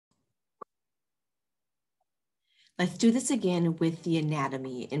Let's do this again with the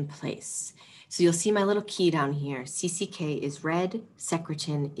anatomy in place. So you'll see my little key down here. CCK is red,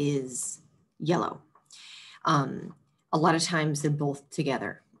 secretin is yellow. A lot of times they're both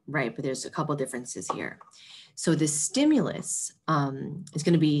together, right? But there's a couple differences here. So the stimulus is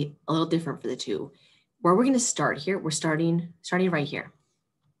going to be a little different for the two. Where we're going to start here, we're starting right here.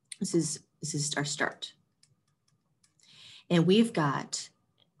 This is our start. And we've got,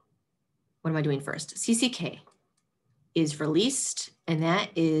 what am I doing first? CCK is released, and that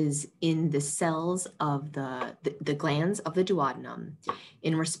is in the cells of the glands of the duodenum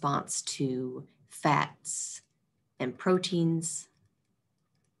in response to fats and proteins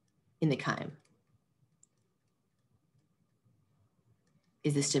in the chyme.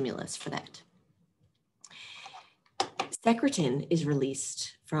 Is the stimulus for that. Secretin is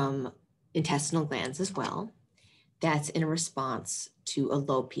released from intestinal glands as well. That's in response to a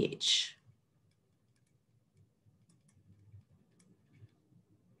low pH.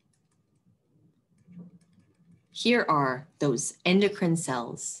 Here are those endocrine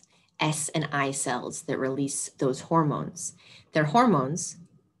cells, S and I cells, that release those hormones. They're hormones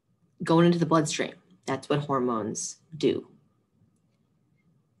going into the bloodstream. That's what hormones do.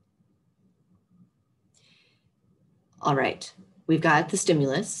 All right, we've got the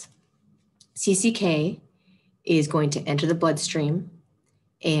stimulus. CCK is going to enter the bloodstream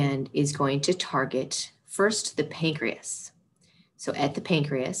and is going to target first the pancreas. So at the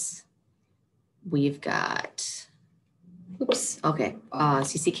pancreas, we've got, oops, okay,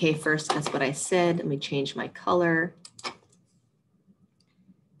 CCK first, that's what I said. Let me change my color.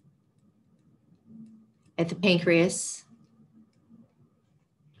 At the pancreas,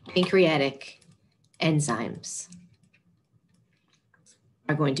 pancreatic enzymes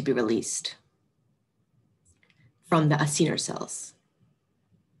are going to be released from the acinar cells.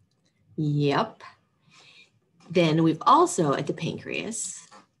 Yep. Then we've also, at the pancreas,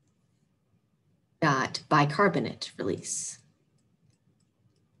 got bicarbonate release.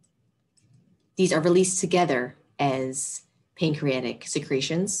 These are released together as pancreatic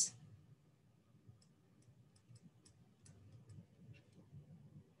secretions.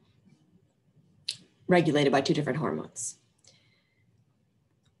 Regulated by two different hormones.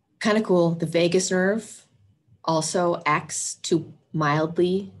 Kind of cool, the vagus nerve also acts to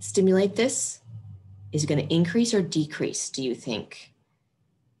mildly stimulate this. Is it going to increase or decrease, do you think?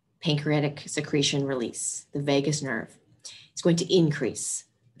 Pancreatic secretion release, the vagus nerve. It's going to increase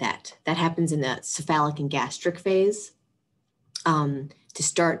that. That happens in the cephalic and gastric phase to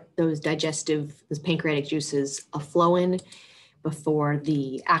start those pancreatic juices flowing before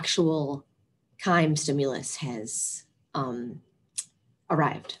the actual chyme stimulus has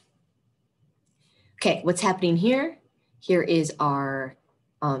arrived. Okay, what's happening here? Here is our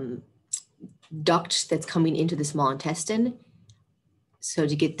duct that's coming into the small intestine. So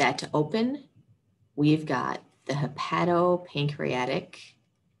to get that to open, we've got the hepatopancreatic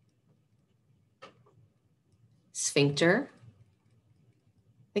sphincter.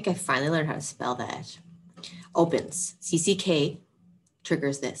 I think I finally learned how to spell that. Opens. CCK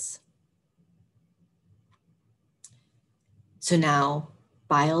triggers this. So now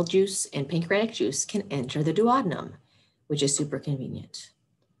bile juice and pancreatic juice can enter the duodenum, which is super convenient.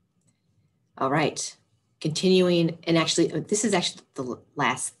 All right, continuing, and actually, this is actually the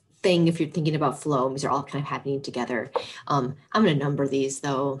last thing if you're thinking about flow. These are all kind of happening together. I'm gonna number these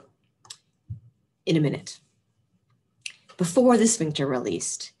though in a minute. Before the sphincter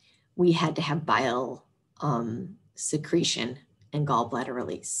released, we had to have bile secretion and gallbladder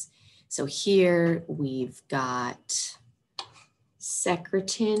release. So here we've got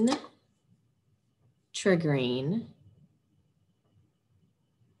secretin triggering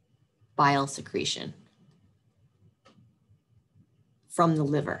bile secretion from the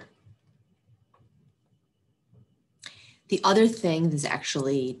liver. The other thing that's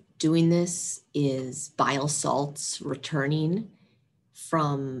actually doing this is bile salts returning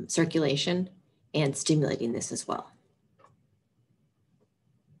from circulation and stimulating this as well.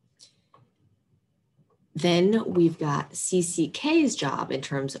 Then we've got CCK's job in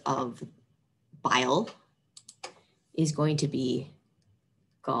terms of bile is going to be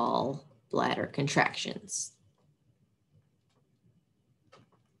gallbladder contractions,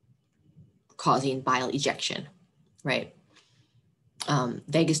 causing bile ejection, right?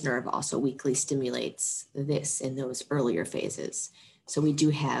 Vagus nerve also weakly stimulates this in those earlier phases. So we do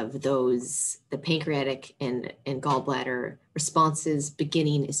have those, the pancreatic and gallbladder responses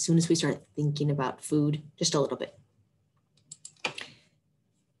beginning as soon as we start thinking about food, just a little bit.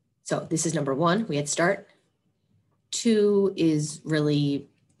 So this is number one, we had start. Two is really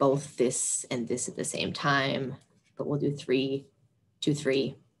both this and this at the same time, but we'll do 3, 2,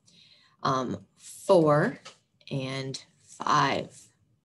 3, 4 and 5.